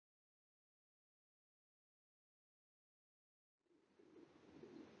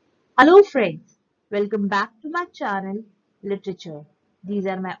Hello friends, welcome back to my channel Literature. These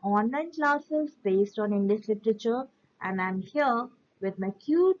are my online classes based on English literature and I'm here with my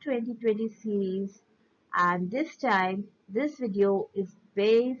Q 2020 series and this time this video is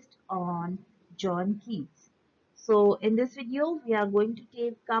based on John Keats. So in this video we are going to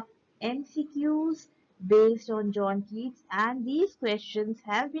take up MCQs based on John Keats and these questions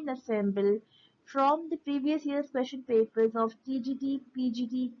have been assembled from the previous year's question papers of TGT,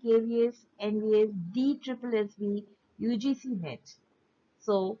 PGT, KVS, NVS, DSSSB, UGC NET.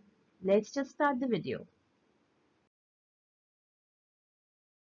 So let's just start the video.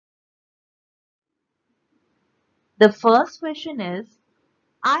 The first question is,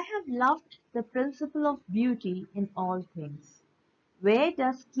 I have loved the principle of beauty in all things. Where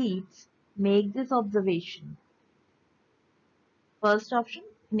does Keats make this observation? First option,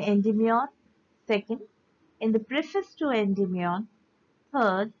 in Endymion. Second, in the preface to Endymion.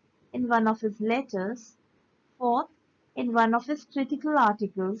 Third, in one of his letters. Fourth, in one of his critical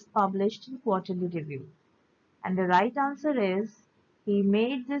articles published in Quarterly Review. And the right answer is, he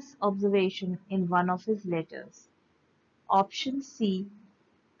made this observation in one of his letters. Option C,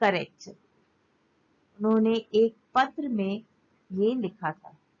 correct. उन्होंने एक पत्र में ये लिखा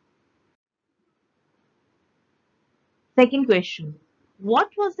था. Second question. What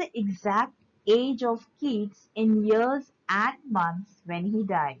was the exact age of Keats in years and months when he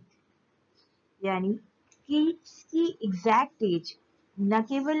died? यानी Keats की exact as न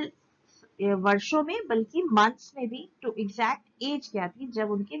केवल वर्षों में बल्कि मंथ्स में भी तो एग्जैक्ट एज क्या थी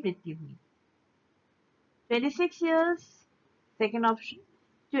जब उनकी मृत्यु हुई 26 years second option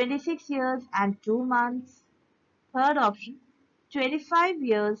 26 years and 2 months third option 25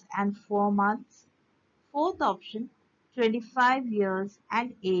 years and 4 months fourth option 25 years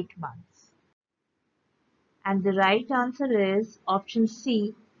and 8 months and the right answer is option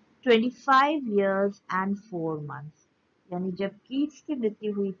C 25 years and 4 months यानी जब कीट्स की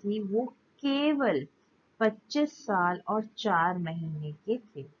मृत्यु हुई थी वो केवल 25 साल और 4 महीने के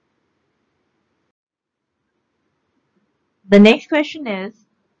थे. The next question is,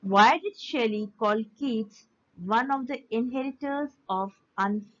 why did Shelley call Keats one of the inheritors of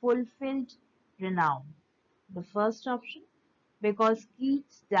unfulfilled renown? The first option, because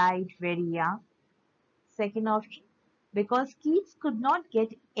Keats died very young. Second option, because Keats could not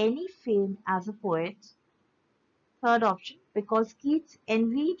get any fame as a poet. Third option, because Keats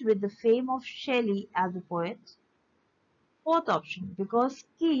envied with the fame of Shelley as a poet. Fourth option, because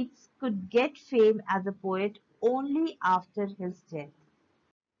Keats could get fame as a poet only after his death.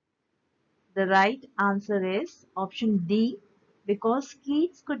 The right answer is option D, because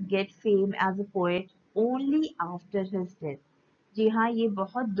Keats could get fame as a poet only after his death. जी हाँ ये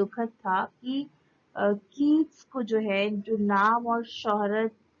बहुत दुखद था कि Keats को जो है जो नाम और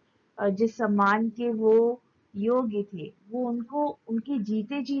शोहरत जिस सम्मान के वो योग्य थे वो उनको उनके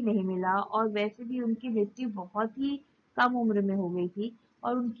जीते जी नहीं मिला और वैसे भी उनकी मृत्यु बहुत ही कम उम्र में हो गई थी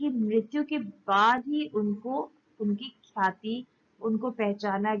और उनकी मृत्यु के बाद ही उनको उनकी ख्याति उनको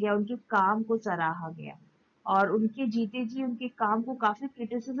पहचाना गया उनके काम को सराहा गया और उनके जीते जी उनके काम को काफी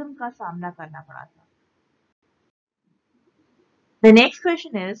क्रिटिसिज्म का सामना करना पड़ा था. The next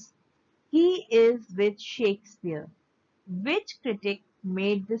question is, he is with Shakespeare. Which critic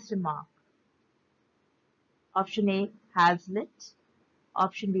made this remark? Option A, Hazlitt.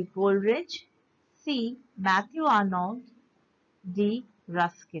 Option B, Coleridge. C, Matthew Arnold. D,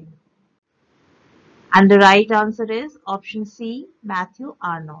 Ruskin. And the right answer is option C, Matthew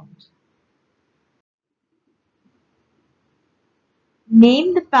Arnold.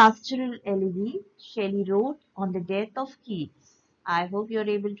 Name the pastoral elegy Shelley wrote on the death of Keats. I hope you're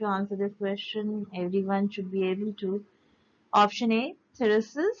able to answer this question. Everyone should be able to. Option A,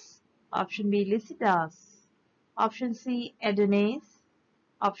 Thyrsis. Option B, Lycidas. Option C, Adonis.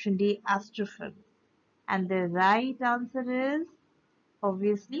 Option D, Astrophel. And the right answer is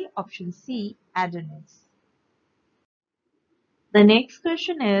obviously option C, Adonis. The next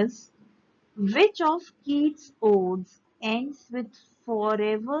question is, which of Keats' odes ends with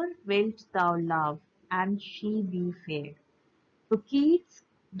forever wilt thou love and she be fair? तो Keats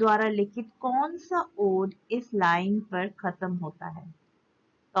द्वारा लिखित कौन सा odd इस line पर खत्म होता है?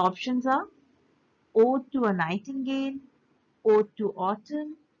 The options are Ode to a Nightingale, Ode to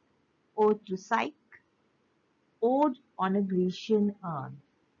Autumn, Ode to Psyche, Ode on a Grecian Urn.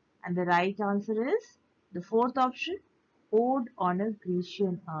 And the right answer is the fourth option, Ode on a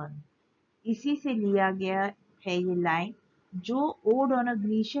Grecian Urn. इसी से लिया गया है ये line जो odd on a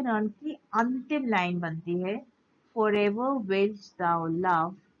Grecian earn की अंतिम line बनती है Forever wilt thou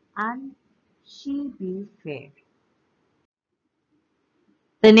love and she be fair.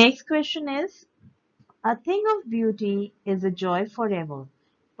 The next question is, a thing of beauty is a joy forever.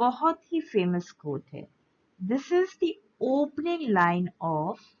 बहुत ही famous quote है. This is the opening line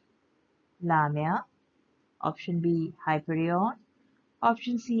of Lamia. Option B, Hyperion.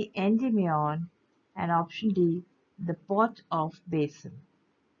 Option C, Endymion. And option D, the pot of basin.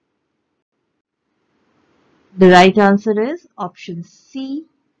 The right answer is option C,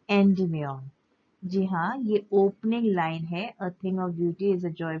 Endymion. जी हाँ, ये opening line है, a thing of beauty is a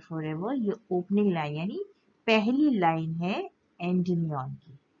joy for ever. ये opening line यानी पहली line है एंडिमियन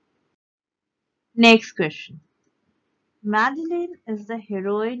की. Next question. Madeline is the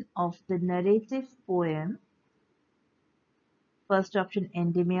heroine of the narrative poem. First option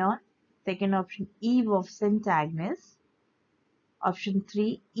Endymion, second option Eve of St. Agnes, option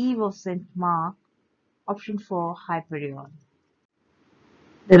 3 Eve of St. Mark, option 4 Hyperion.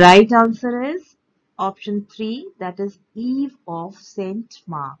 The right answer is option 3, that is Eve of St.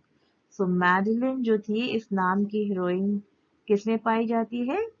 Mark. So Madeline जो थी इस नाम की heroine किसमें पाई जाती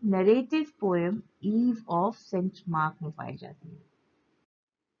है? Narrative poem eve of Saint mark में पाई जाती है.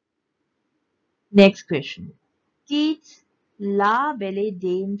 Next question. Keats' La Belle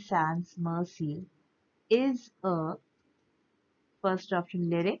Dame Sans Mercy is a first option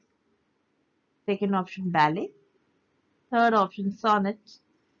lyric, second option ballad, third option sonnet,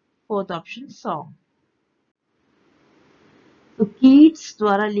 fourth option song. तो कीट्स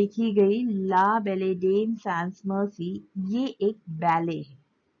द्वारा लिखी गई ला बेले डेम सैंस मर्सी ये एक बैले है.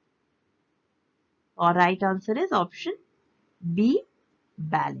 और right answer is option B,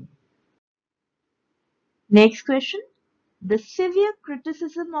 ballet. Next question. The severe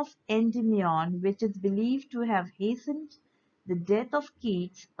criticism of Endymion, which is believed to have hastened the death of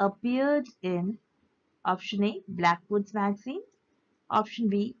Keats, appeared in option A, Blackwood's Magazine, option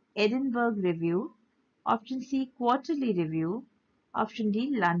B, Edinburgh Review, option C, Quarterly Review, option D,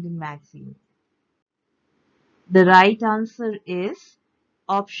 London Magazine. The right answer is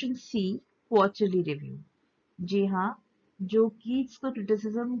option C, Quarterly Review. जी हाँ, जो Keats को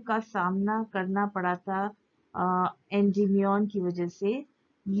criticism का सामना करना पड़ा था एंजीमियन की वजह से,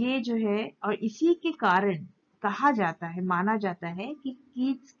 ये जो है और इसी के कारण कहा जाता है, माना जाता है कि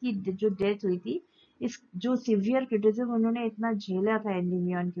कीट्स की जो डेथ हुई थी, इस जो सिवियर क्रिटिसिज्म उन्होंने इतना झेला था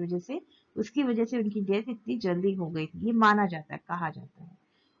एंजीमियन की वजह से उनकी डेथ इतनी जल्दी हो गई थी. ये माना जाता है, कहा जाता है.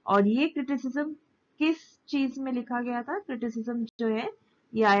 और ये क्रिटिसिज्म किस चीज में लिखा गया था? क्रिटिसिज्म जो है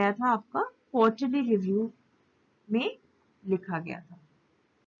ये आया था आपका क्वार्टरली रिव्यू में लिखा गया था.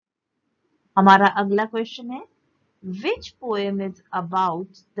 हमारा अगला क्वेश्चन है, which poem is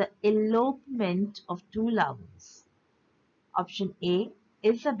about the elopement of two lovers? Option A,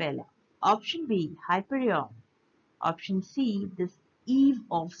 Isabella. Option B, Hyperion. Option C, the Eve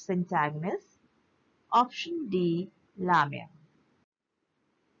of St. Agnes. Option D, Lamia.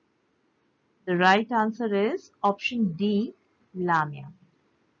 The right answer is option D, Lamia.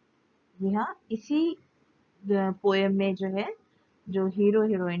 जी हाँ, इसी poem में जो है, जो hero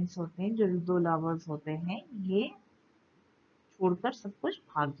heroines होते हैं, जो दो लवर्स होते हैं, ये छोड़कर सब कुछ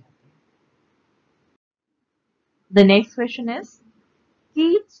भाग जाते हैं. The next question is,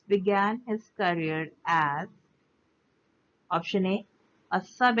 Keats began his career as option A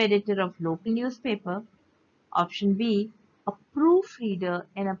sub-editor of local newspaper, option B, a proofreader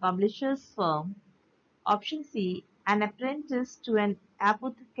in a publisher's firm, option C, an apprentice to an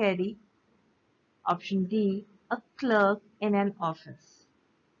apothecary, option D, a clerk in an office.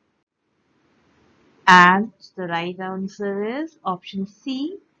 And the right answer is option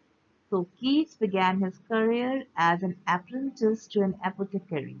C. So Keats began his career as an apprentice to an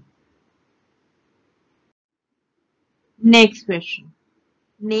apothecary. Next question.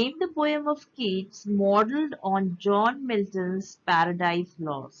 Name the poem of Keats modeled on John Milton's Paradise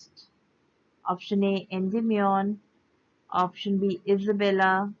Lost. Option A, Endymion. Option B,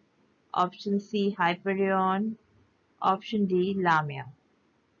 Isabella. Option C, Hyperion. Option D, Lamia.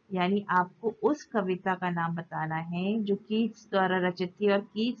 यानी आपको उस कविता का नाम बताना है जो Keats द्वारा रचित थी, और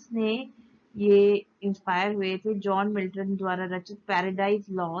कीट्स ने ये इंस्पायर हुए थे जॉन मिल्टन द्वारा रचित पैराडाइज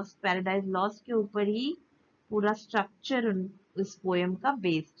लॉस्ट. पैराडाइज लॉस्ट के ऊपर ही पूरा स्ट्रक्चर उस पोएम का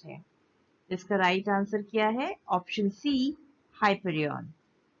बेस्ड है. इसका राइट आंसर क्या है? Option C, Hyperion.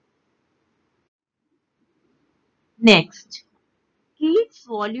 Next. Keats'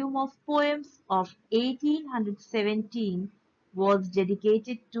 volume of poems of 1817 was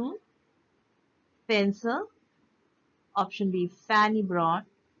dedicated to Spenser, option B, Fanny Brown,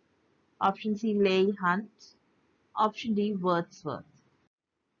 option C, Leigh Hunt, option D, Wordsworth.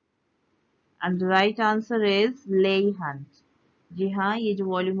 And the right answer is Leigh Hunt. जी हाँ, ये जो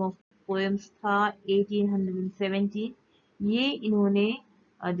volume of poems था 1817, ये इन्होंने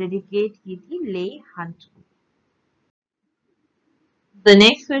dedicate की थी ले Hunt को. The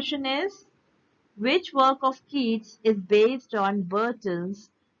next question is, which work of Keats is based on Burton's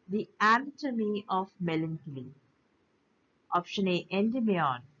The Anatomy of Melancholy? Option A,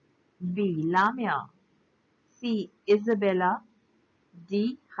 Endymion. B, Lamia. C, Isabella.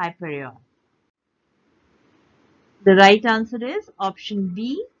 D, Hyperion. The right answer is option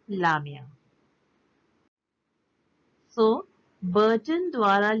B, Lamia. So, Burton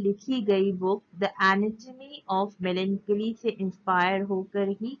द्वारा लिखी गई book the anatomy of मेलेंकली से inspire होकर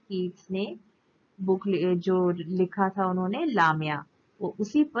ही Keats ने book जो लिखा था उन्होंने लामिया, वो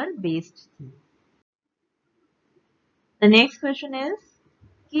उसी पर बेस्ड थी. The next question is,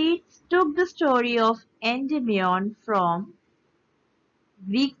 Keats took the story of Endymion from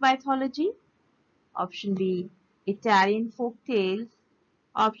Greek mythology. Option B, Italian folk tales.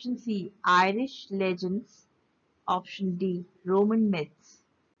 Option C, Irish legends. Option D, Roman myths.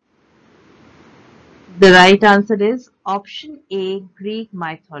 The right answer is option A, Greek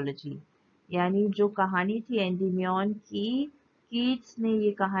mythology. यानी जो कहानी थी Endymion की, Keats ने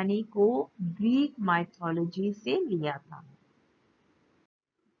ये कहानी को Greek mythology से लिया था.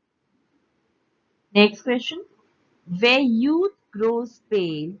 Next question. Where youth grows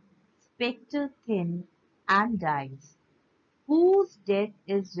pale, spectre thin, and dies, whose death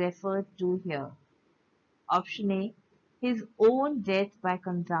is referred to here? Option A, his own death by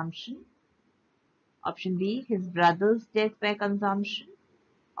consumption. Option B, his brother's death by consumption.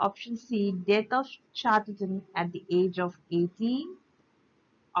 Option C, death of Chatterton at the age of 18.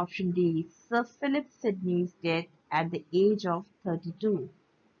 Option D, Sir Philip Sidney's death at the age of 32.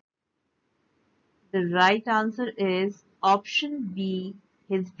 The right answer is option B,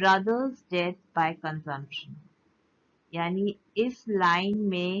 his brother's death by consumption. यानी इस line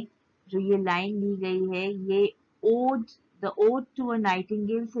में जो ये line ली गई है ये odd the odd to a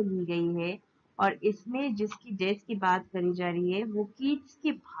Nightingale से ली गई है और इसमें जिसकी डेथ की बात करी जा रही है वो कीट्स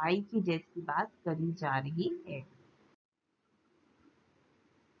के भाई की डेथ की बात करी जा रही है.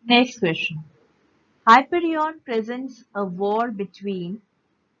 Next question. Hyperion presents a war between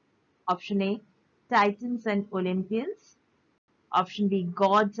option A, Titans and Olympians, option B,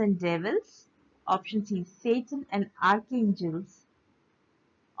 gods and devils, option C, Satan and archangels,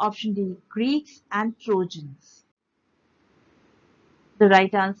 option D, Greeks and Trojans. The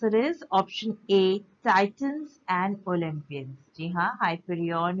right answer is option A, Titans and Olympians. जी हाँ,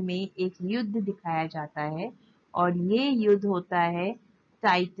 Hyperion में एक युद्ध दिखाया जाता है और ये युद्ध होता है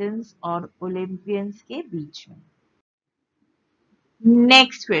टाइटन्स और ओलंपियंस के बीच में.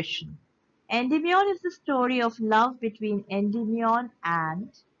 Next question. Endymion is the story of love between Endymion and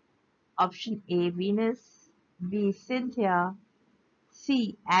option A, Venus, B, Cynthia,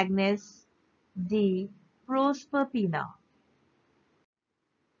 C, Agnes, D, Proserpina.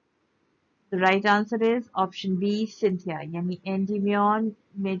 The right answer is option B, Cynthia. यानी एंडीमियन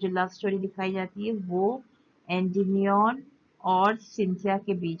में जो लव स्टोरी दिखाई जाती है वो Endymion और Cynthia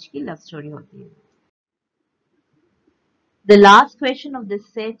के बीच की लव स्टोरी होती है. The last question of this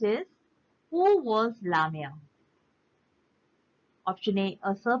set is, who was Lamia? Option A,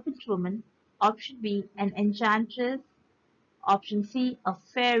 a serpent woman. Option B, an enchantress. Option C, a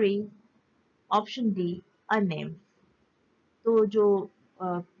fairy. Option D, a nymph. तो जो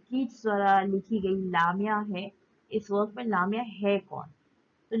Keats द्वारा लिखी गई लामिया है, इस वर्क में लामिया है कौन?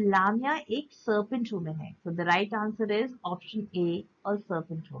 तो लामिया एक सर्पेंट वुमन है. So the right answer is option A, a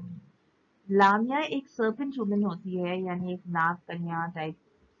serpent woman. लामिया एक सर्पेंट वुमन होती है यानी एक नाग कन्या टाइप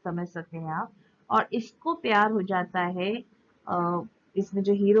समझ सकते हैं आप. और इसको प्यार हो जाता है, इसमें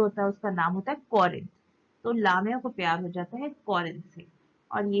जो हीरो होता है उसका नाम होता है कॉरिन. तो लामिया को प्यार हो जाता है कॉरिन से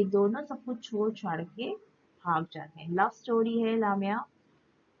और ये दोनों सब कुछ छोड़ छाड़ के भाग जाते हैं. लव स्टोरी है लामिया.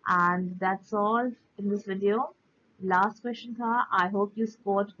 And that's all in this video. Last question था. I hope you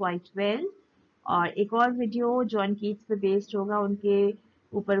scored quite well. और एक और वीडियो जॉन कीट्स पे बेस्ड होगा, उनके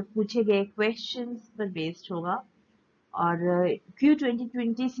ऊपर पूछे गए क्वेश्चंस पर बेस्ड होगा. और क्यू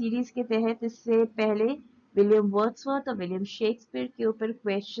 2020 सीरीज के तहत इससे पहले विलियम वर्ड्सवर्थ और विलियम शेक्सपियर के ऊपर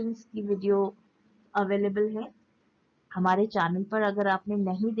क्वेश्चंस की वीडियो अवेलेबल है हमारे चैनल पर. अगर आपने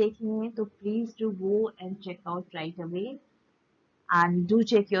नहीं देखे हैं तो please do go and check out right away and do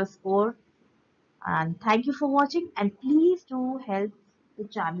check your score. And thank you for watching, and please do help the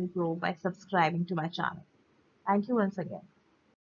channel grow by subscribing to my channel. Thank you once again.